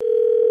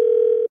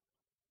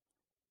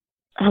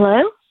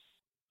Hello?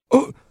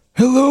 Oh,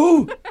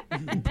 hello?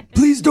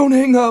 Please don't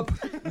hang up.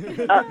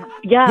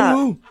 Yeah.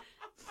 Hello?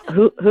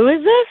 Who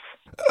is this?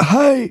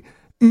 Hi,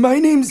 my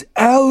name's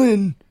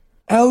Alan.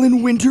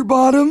 Alan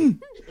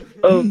Winterbottom.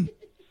 Oh,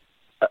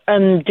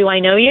 do I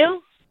know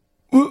you?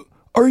 Well,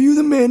 are you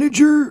the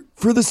manager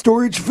for the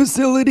storage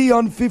facility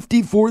on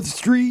 54th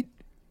Street?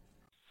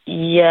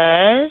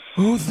 Yes.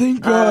 Oh,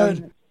 thank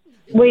God.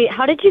 Wait,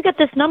 how did you get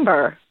this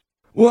number?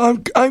 Well,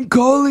 I'm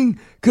calling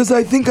because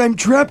I think I'm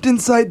trapped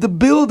inside the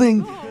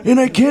building and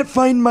I can't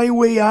find my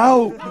way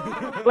out.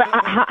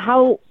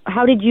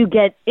 How did you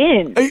get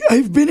in?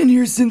 I've been in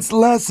here since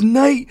last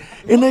night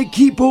and I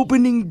keep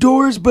opening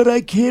doors, but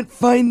I can't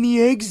find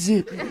the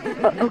exit.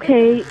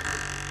 Okay.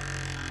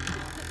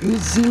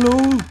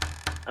 Hello?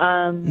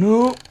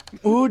 No.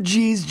 Oh,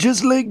 geez,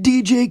 just like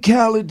DJ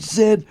Khaled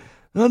said,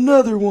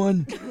 another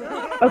one.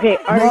 Okay,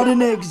 Not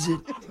an exit.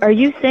 are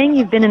you saying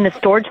you've been in the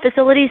storage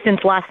facility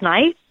since last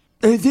night?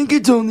 I think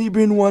it's only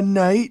been one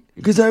night,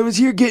 because I was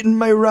here getting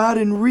my rod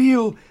and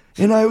reel,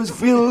 and I was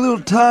feeling a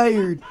little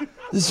tired.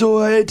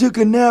 So I took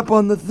a nap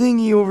on the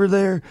thingy over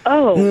there.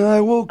 Oh, And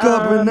I woke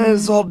up and then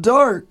it's all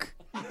dark.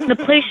 The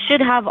place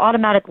should have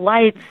automatic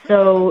lights,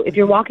 so if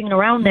you're walking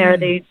around there,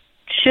 they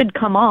should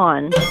come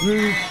on.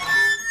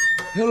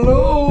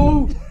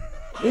 Hello?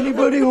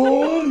 Anybody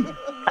home?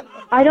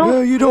 I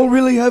don't, You don't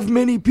really have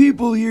many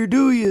people here,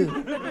 do you?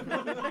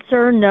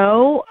 sir,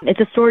 no. It's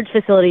a storage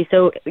facility,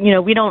 so,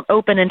 we don't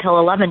open until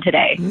 11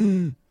 today.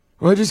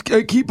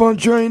 I keep on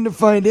trying to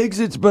find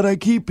exits, but I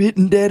keep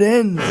hitting dead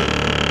ends.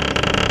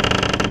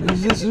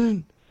 Is this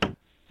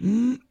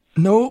it?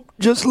 Nope,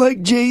 just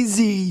like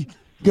Jay-Z.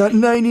 Got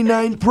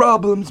 99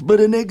 problems, but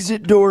an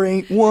exit door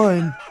ain't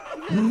one.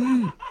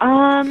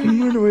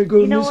 Where do I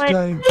go this what?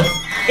 time?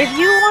 If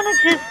you want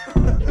to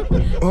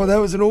just... Oh, that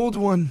was an old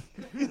one.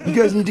 You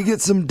guys need to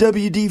get some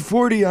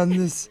WD-40 on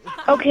this.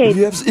 Okay,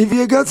 If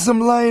you got some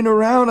lying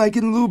around, I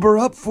can lube her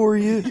up for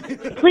you.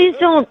 please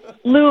don't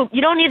lube.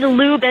 You don't need to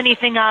lube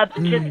anything up.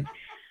 Just,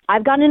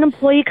 I've got an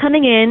employee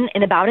coming in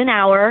about an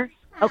hour.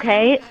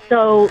 Okay,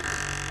 so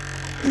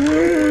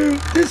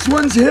This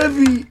one's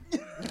heavy.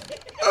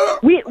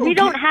 we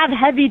don't have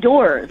heavy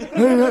doors.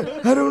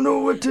 I don't know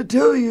what to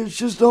tell you. It's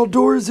just all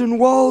doors and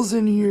walls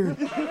in here.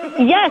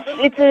 Yes,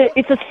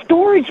 it's a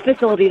storage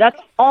facility. That's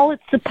all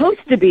it's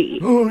supposed to be.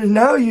 Oh,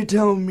 now you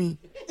tell me.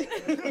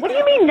 What do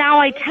you mean now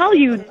I tell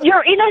you?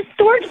 You're in a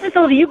storage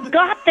facility. You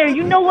got there.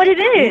 You know what it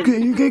is.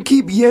 Okay, you gonna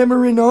keep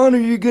yammering on or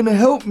you're gonna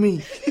help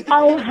me?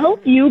 I'll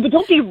help you, but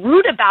don't be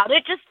rude about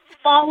it. Just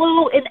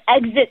follow an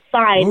exit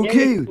sign.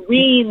 Okay. There's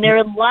green.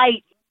 There's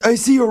light. I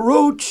see a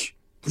roach.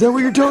 Is that what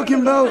you're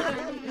talking about?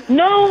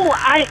 No,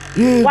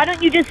 Yeah. Why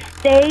don't you just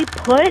stay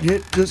put? Yeah,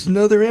 just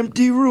another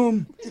empty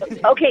room.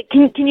 Okay,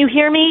 can you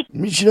hear me?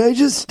 Should I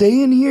just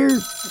stay in here?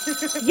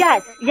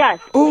 Yes.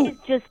 Oh, Please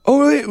just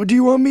oh wait, do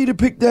you want me to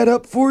pick that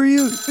up for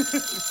you?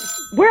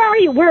 where are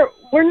you?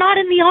 We're not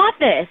in the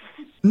office.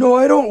 No,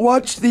 I don't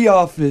watch The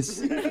Office.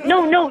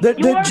 No.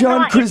 That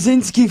John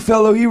Krasinski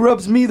fellow, he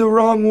rubs me the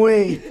wrong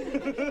way.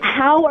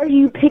 How are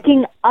you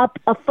picking up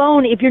a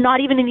phone if you're not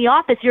even in the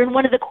office? You're in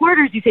one of the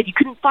quarters. You said you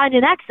couldn't find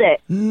an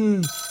exit.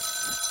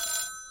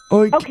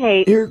 Oh,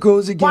 Okay. Here it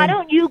goes again. Why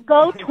don't you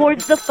go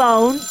towards the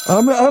phone?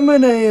 I'm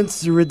gonna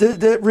answer it.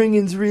 That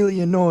ringing's really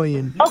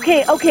annoying.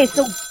 Okay,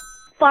 so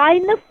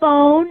find the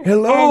phone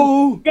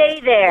Hello? and stay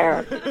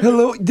there.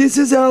 Hello, this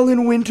is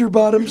Alan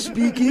Winterbottom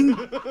speaking.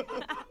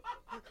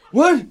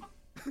 What?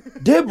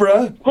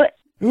 Deborah? What?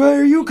 Why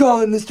are you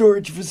calling the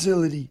storage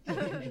facility?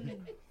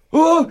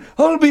 Oh,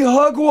 I'll be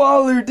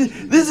hog-wallered.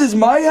 This is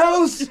my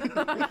house?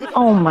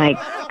 Oh my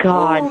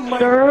God,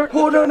 sir.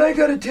 Hold on, I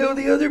gotta tell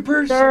the other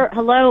person. Sir,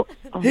 hello?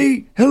 Oh,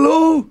 Hey,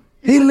 hello?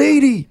 Hey,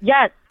 lady.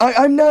 yes.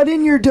 I'm not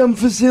in your dumb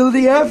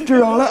facility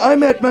after all.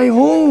 I'm at my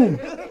home.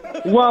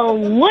 Well,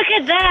 look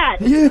at that.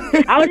 Yeah.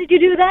 How did you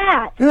do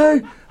that?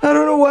 I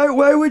don't know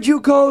why would you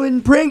call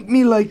and prank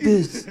me like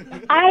this?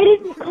 I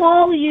didn't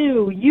call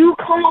you. You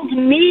called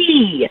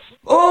me.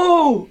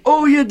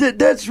 Oh yeah,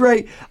 that's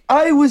right.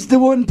 I was the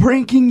one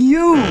pranking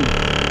you.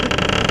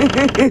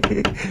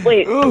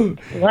 Wait, Oh,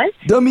 what?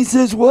 dummy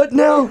says what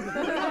now?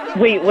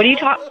 Wait, what are you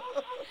talking?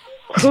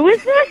 Who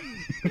is this?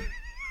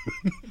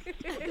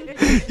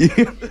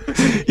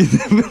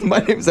 My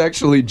name's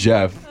actually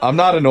Jeff. I'm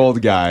not an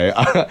old guy.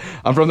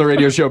 I'm from the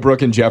radio show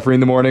Brooke and Jeffrey in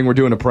the morning. We're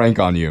doing a prank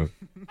on you.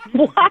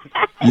 What?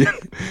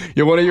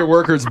 Yeah, one of your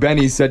workers,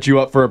 Benny, set you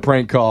up for a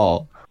prank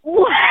call.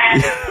 What?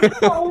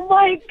 Oh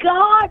my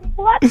God!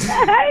 What the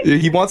heck?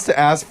 He wants to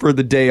ask for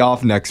the day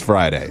off next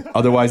Friday.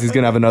 Otherwise, he's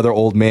going to have another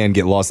old man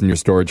get lost in your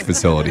storage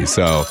facility.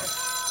 So,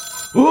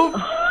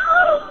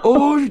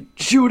 Oh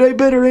shoot, I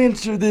better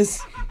answer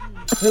this.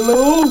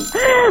 Hello?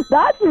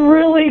 That's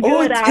really Oh,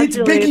 good, it's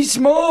actually. Biggie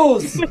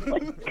Smalls.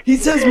 He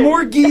says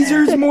more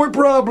geezers, more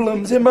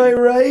problems. Am I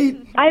right?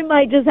 I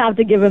might just have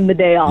to give him the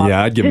day off.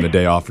 yeah, I'd give him the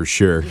day off for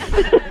sure.